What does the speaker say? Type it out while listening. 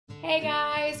Hey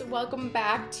guys, welcome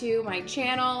back to my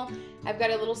channel. I've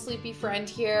got a little sleepy friend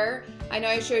here. I know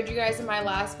I showed you guys in my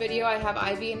last video, I have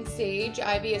Ivy and Sage.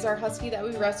 Ivy is our husky that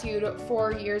we rescued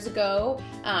 4 years ago.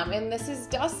 And this is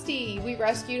Dusty. We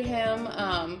rescued him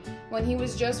when he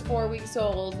was just 4 weeks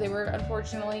old. They were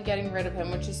unfortunately getting rid of him,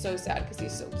 which is so sad because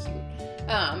he's so cute.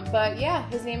 But yeah,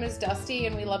 his name is Dusty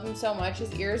and we love him so much.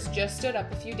 His ears just stood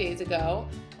up a few days ago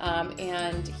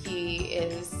and he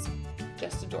is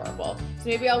just adorable. So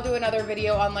maybe I'll do another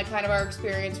video on like kind of our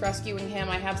experience rescuing him.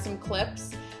 I have some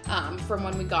clips from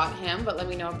when we got him, but let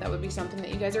me know if that would be something that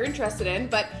you guys are interested in.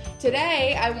 But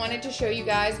today I wanted to show you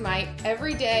guys my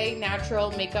everyday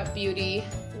natural makeup beauty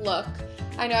look.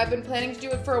 I know I've been planning to do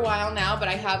it for a while now, but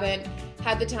I haven't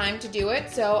had the time to do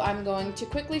it, so I'm going to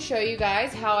quickly show you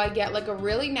guys how I get like a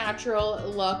really natural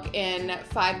look in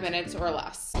 5 minutes or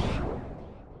less.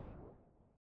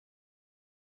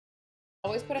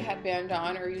 Always put a headband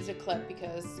on or use a clip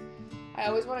because I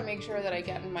always want to make sure that I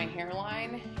get in my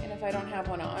hairline, and if I don't have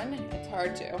one on, it's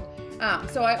hard to.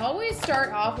 So I always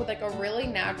start off with like a really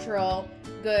natural,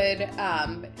 good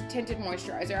tinted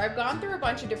moisturizer. I've gone through a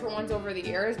bunch of different ones over the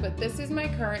years, but this is my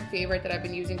current favorite that I've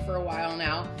been using for a while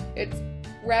now. It's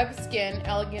Rev Skin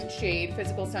Elegant Shade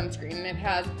Physical Sunscreen, and it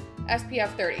has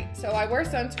SPF 30. So I wear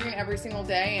sunscreen every single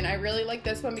day, and I really like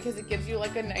this one because it gives you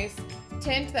like a nice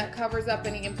tint that covers up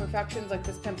any imperfections like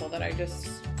this pimple that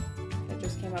just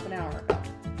came up an hour ago.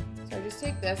 So I just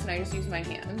take this and I just use my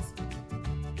hands.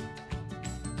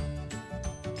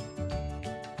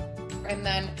 And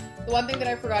then the one thing that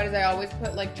I forgot is I always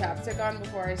put like chapstick on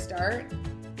before I start.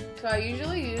 So I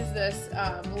usually use this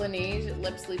Laneige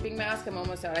Lip Sleeping Mask. I'm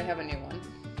almost out, I have a new one.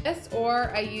 This,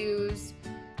 or I use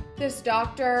this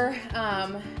Dr.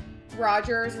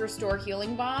 Rogers Restore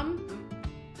Healing Balm.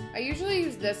 I usually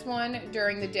use this one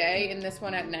during the day and this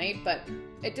one at night, but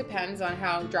it depends on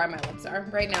how dry my lips are.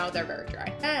 Right now they're very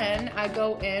dry. Then I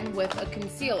go in with a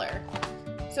concealer.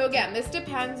 So again, this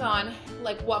depends on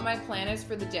like what my plan is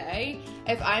for the day.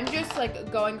 If I'm just like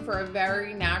going for a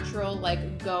very natural,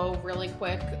 like go really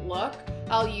quick look,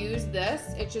 I'll use this.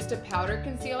 It's just a powder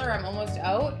concealer. I'm almost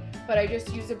out, but I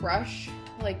just use a brush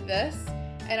like this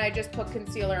and I just put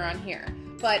concealer on here.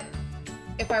 But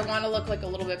if I want to look like a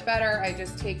little bit better, I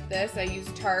just take this. I use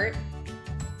Tarte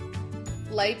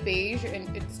Light Beige,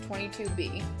 and it's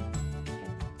 22B.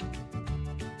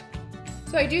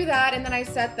 So I do that, and then I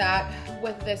set that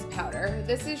with this powder.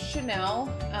 This is Chanel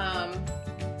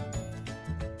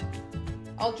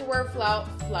Ultra Wear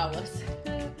Flawless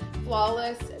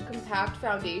Compact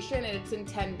Foundation, and it's in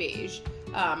 10 Beige.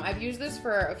 I've used this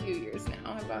for a few years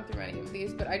now. I've gone through many of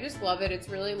these, but I just love it. It's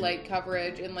really light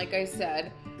coverage, and like I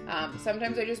said,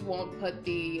 sometimes I just won't put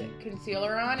the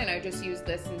concealer on and I just use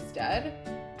this instead.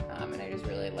 And I just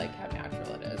really like how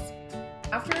natural it is.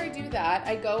 After I do that,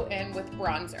 I go in with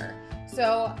bronzer.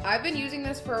 So I've been using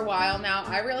this for a while now.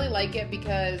 I really like it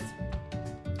because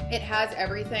it has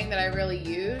everything that I really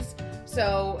use.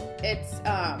 So it's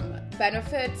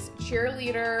Benefit's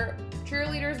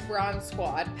Cheerleader's Bronze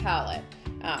Squad palette,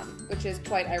 which is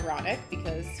quite ironic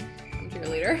because I'm a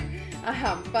cheerleader.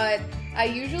 But I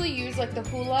usually use like the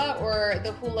Hoola or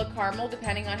the Hoola Caramel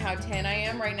depending on how tan I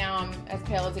am. Right now I'm as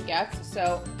pale as it gets,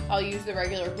 so I'll use the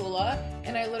regular Hoola,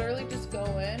 and I literally just go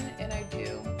in and I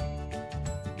do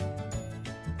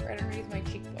right underneath my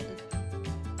cheekbone.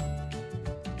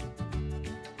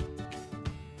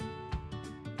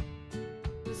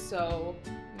 This is so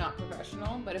not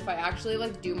professional, but if I actually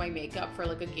like do my makeup for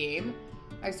like a game,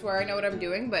 I swear I know what I'm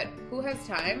doing, but who has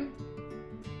time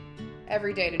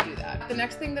every day to do that? The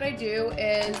next thing that I do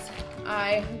is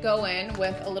I go in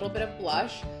with a little bit of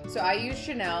blush. So I use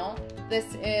Chanel.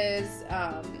 This is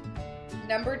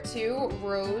number 2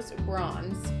 Rose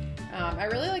Bronze. I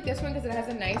really like this one because it has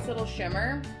a nice little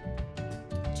shimmer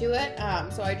to it.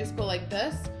 So I just go like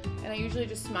this, and I usually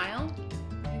just smile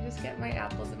and just get my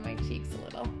apples in my cheeks a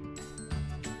little.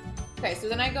 Okay, so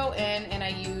then I go in and I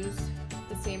use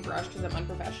the same brush because I'm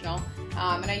unprofessional,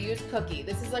 and I use Cookie.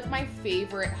 This is like my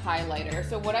favorite highlighter.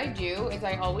 So what I do is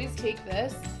I always take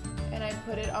this and I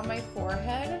put it on my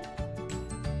forehead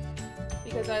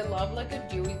because I love like a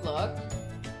dewy look,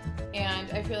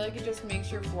 and I feel like it just makes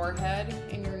your forehead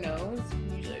and your nose,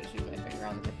 usually I just use my finger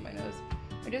on the tip of my nose,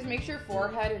 it just makes your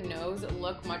forehead and nose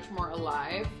look much more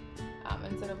alive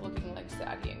instead of looking like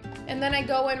saggy. And then I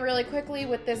go in really quickly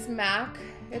with this MAC.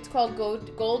 It's called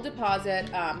Gold Deposit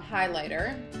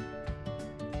highlighter.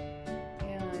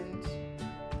 And,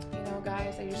 you know,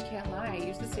 guys, I just can't lie. I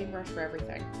use the same brush for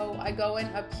everything. So I go in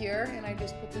up here and I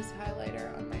just put this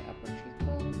highlighter on my upper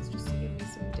cheekbones just to give me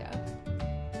some depth.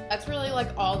 That's really like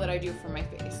all that I do for my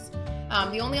face.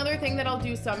 The only other thing that I'll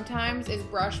do sometimes is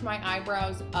brush my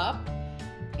eyebrows up.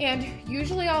 And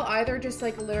usually I'll either just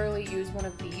like literally use one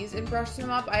of these and brush them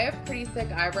up. I have pretty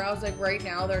thick eyebrows. Like right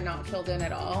now they're not filled in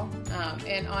at all.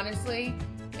 And honestly,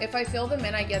 if I fill them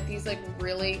in, I get these like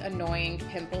really annoying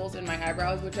pimples in my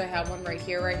eyebrows, which I have one right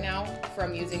here right now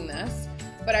from using this.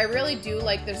 But I really do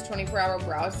like this 24-hour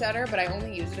brow setter, but I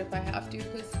only use it if I have to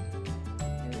because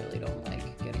I really don't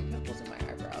like getting pimples in my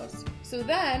eyebrows. So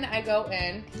then I go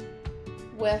in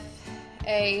with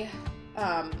a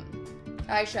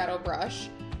eyeshadow brush.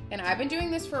 And I've been doing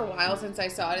this for a while since I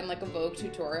saw it in like a Vogue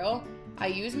tutorial. I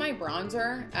use my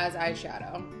bronzer as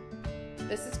eyeshadow.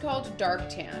 This is called Dark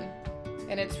Tan,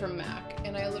 and it's from MAC.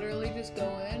 And I literally just go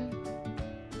in.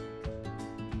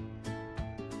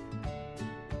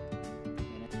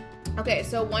 Okay,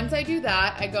 so once I do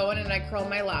that, I go in and I curl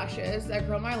my lashes. I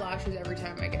curl my lashes every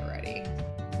time I get ready.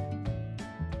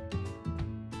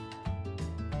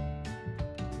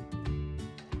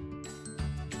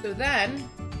 So then,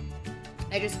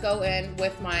 I just go in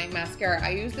with my mascara. I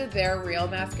use the They're Real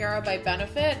mascara by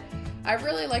Benefit. I've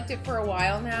really liked it for a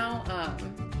while now.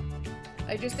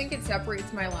 I just think it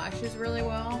separates my lashes really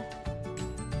well.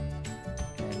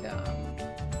 And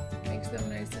makes them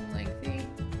nice and lengthy.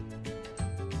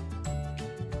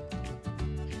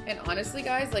 And honestly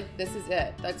guys, like this is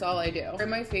it. That's all I do. I spray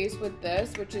my face with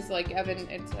this, which is like Evan,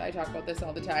 I talk about this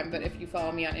all the time, but if you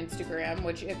follow me on Instagram,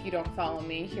 which if you don't follow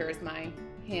me, here's my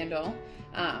handle.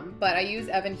 But I use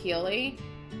Evan Healy.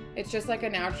 It's just like a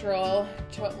natural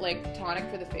like tonic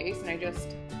for the face, and I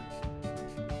just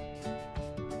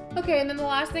okay. And then the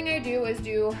last thing I do is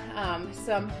do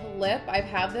some lip. I've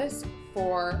had this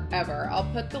forever. I'll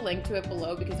put the link to it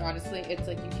below because honestly it's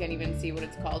like you can't even see what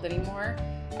it's called anymore.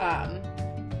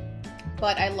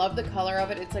 But I love the color of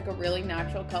it. It's like a really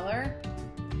natural color,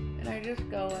 and I just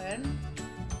go in.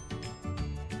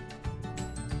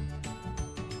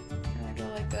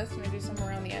 Like this, and I do some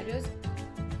around the edges.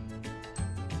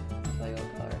 I'll tell you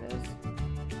what color it is.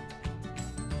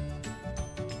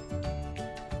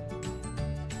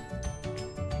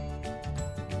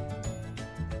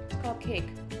 It's called Cake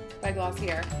by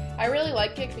Glossier. I really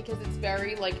like Cake because it's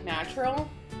very like natural.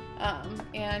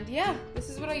 And yeah, this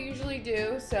is what I usually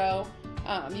do. So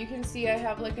you can see I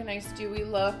have like a nice dewy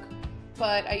look,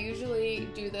 but I usually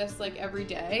do this like every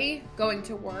day going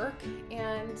to work,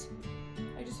 and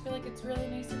I just feel like it's really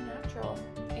nice and natural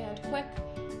and quick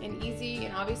and easy.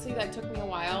 And obviously that took me a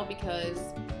while because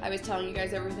I was telling you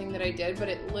guys everything that I did, but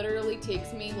it literally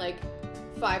takes me like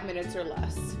 5 minutes or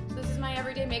less. So this is my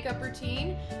everyday makeup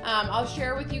routine. I'll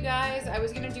share with you guys. I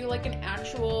was gonna do like an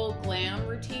actual glam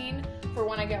routine for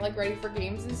when I get like ready for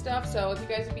games and stuff. So if you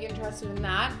guys would be interested in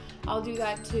that, I'll do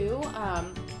that too.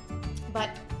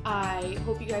 But I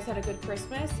hope you guys had a good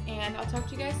Christmas, and I'll talk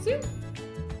to you guys soon.